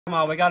Come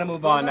on, we gotta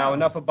move on now.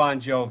 Enough of Bon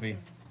Jovi.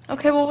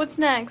 Okay, well, what's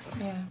next?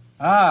 Yeah.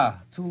 Ah,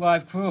 2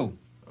 Live Crew.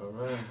 All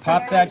right.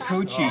 Pop that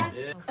coochie.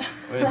 Yeah.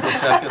 Wait until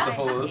Jack gets a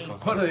hold of this one.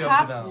 What are you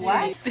up to now?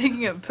 What?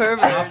 Thinking of pervert.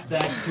 Pop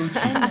that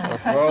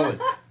coochie. Roll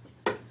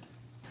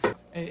it.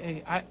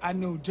 Hey, I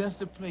know just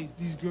the place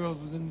these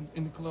girls was in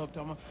the club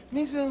talking about,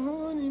 me so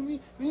horny, me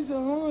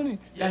so horny.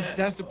 Yeah.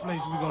 That's the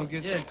place we're gonna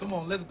get Yeah, some. come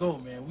on, let's go,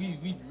 man.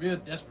 We real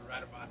desperate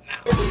right about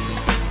now.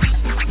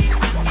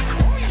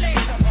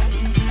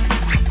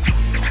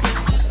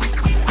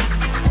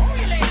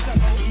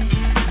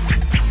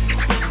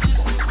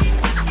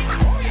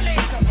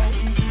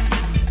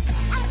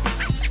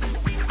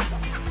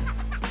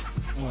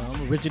 Well,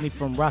 I'm originally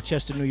from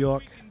Rochester, New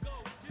York,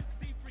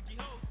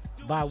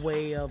 by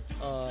way of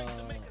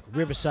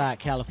Riverside,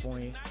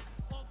 California,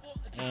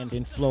 and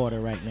in Florida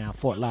right now,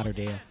 Fort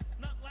Lauderdale.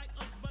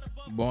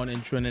 Born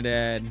in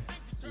Trinidad,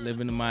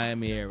 live in the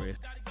Miami area.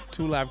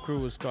 2 Live Crew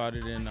was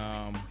started in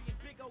on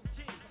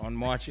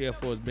March Air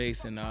Force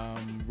Base in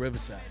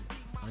Riverside.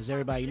 As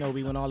everybody know,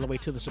 we went all the way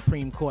to the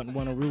Supreme Court and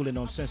won a ruling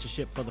on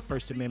censorship for the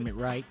First Amendment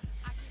right.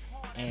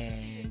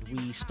 And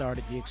we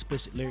started the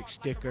explicit lyric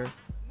sticker,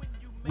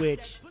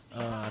 which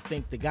I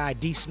think the guy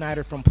D.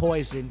 Snyder from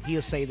Poison,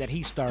 he'll say that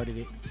he started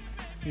it,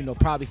 you know,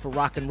 probably for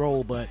rock and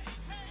roll, but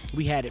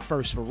we had it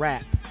first for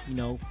rap. You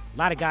know, a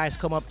lot of guys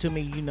come up to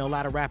me, you know, a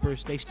lot of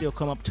rappers, they still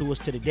come up to us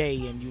to the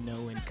day and, you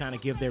know, and kind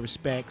of give their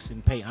respects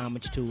and pay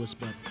homage to us.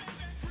 But,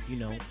 you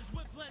know,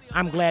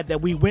 I'm glad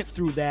that we went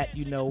through that,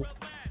 you know,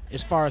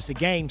 as far as the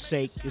game's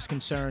sake is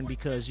concerned,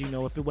 because, you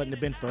know, if it wouldn't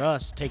have been for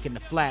us taking the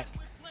flack,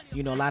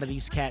 you know, a lot of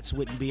these cats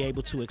wouldn't be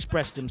able to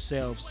express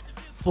themselves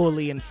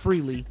fully and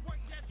freely,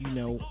 you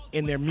know,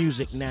 in their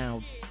music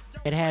now.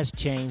 It has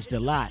changed a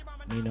lot,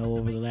 you know,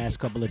 over the last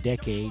couple of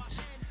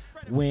decades.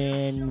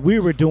 When we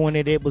were doing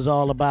it, it was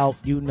all about,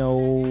 you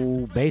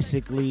know,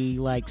 basically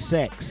like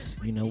sex.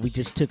 You know, we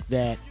just took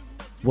that,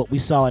 what we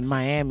saw in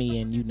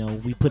Miami, and, you know,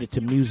 we put it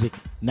to music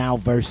now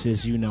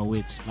versus, you know,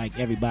 it's like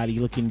everybody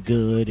looking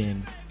good.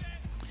 And,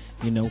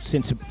 you know,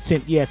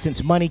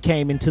 since money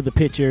came into the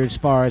picture as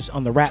far as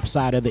on the rap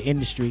side of the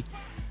industry,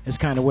 it's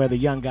kind of where the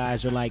young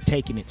guys are like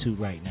taking it to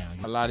right now.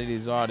 A lot of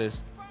these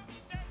artists,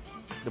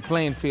 the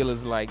playing field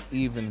is like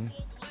even,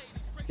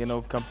 you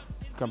know,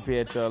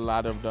 compared to a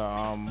lot of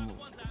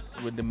the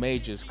with the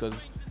majors,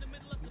 because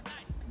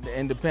the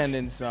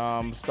independents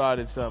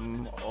started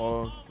something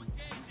or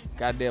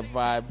got their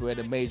vibe where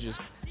the majors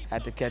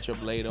had to catch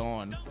up later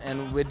on.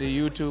 And with the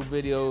YouTube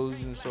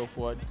videos and so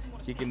forth,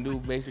 you can do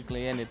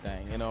basically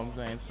anything, you know what I'm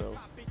saying? So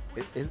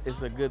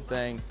it's a good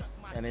thing,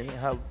 and it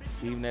helped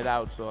even it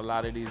out, so a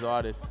lot of these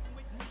artists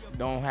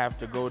don't have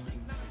to go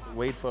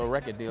wait for a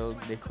record deal,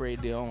 they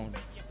create their own.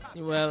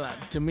 Well,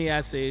 to me,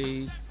 I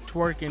say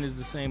twerking is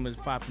the same as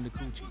popping the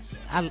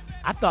coochies.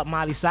 I thought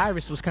Miley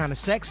Cyrus was kind of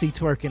sexy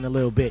twerking a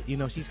little bit. You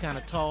know, she's kind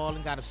of tall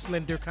and got a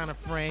slender kind of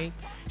frame.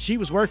 She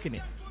was working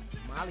it.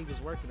 Molly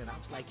was working it. I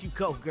was like, you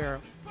go,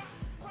 girl.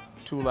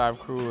 2 Live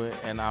Crew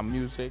and our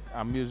music,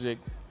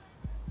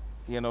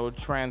 you know,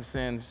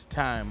 transcends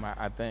time,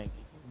 I think,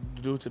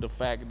 due to the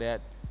fact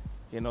that,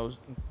 you know,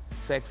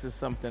 sex is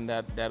something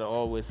that'll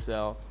always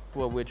sell.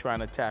 What we're trying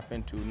to tap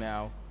into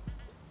now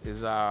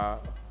is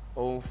our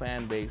old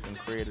fan base and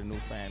create a new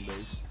fan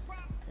base.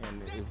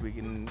 And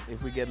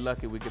if we get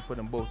lucky, we can put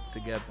them both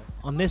together.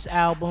 On this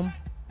album,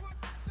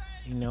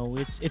 you know,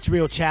 it's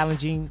real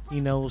challenging.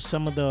 You know,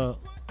 some of the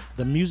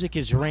music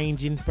is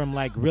ranging from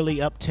like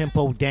really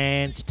up-tempo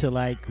dance to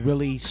like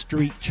really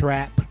street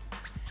trap.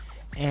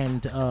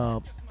 And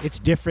it's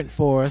different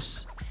for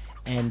us.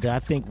 And I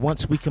think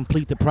once we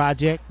complete the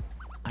project,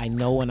 I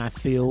know and I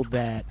feel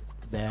that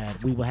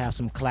we will have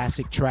some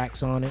classic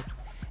tracks on it.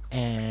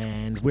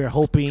 And we're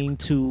hoping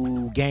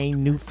to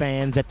gain new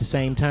fans at the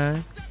same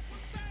time.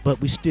 But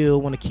we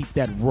still want to keep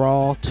that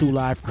raw 2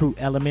 Live Crew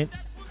element.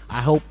 I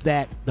hope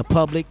that the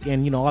public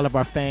and, you know, all of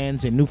our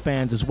fans and new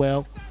fans as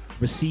well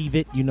receive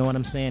it, you know what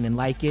I'm saying, and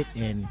like it,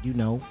 and, you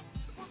know,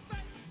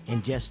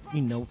 and just,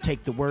 you know,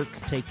 take the work,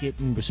 take it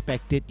and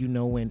respect it, you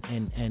know, and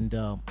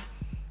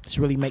just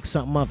really make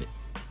something of it.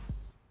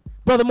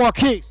 Brother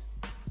Marquis.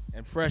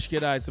 And Fresh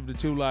Kid Ice of the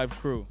 2 Live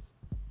Crew.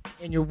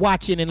 And you're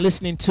watching and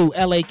listening to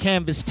LA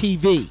Canvas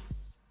TV.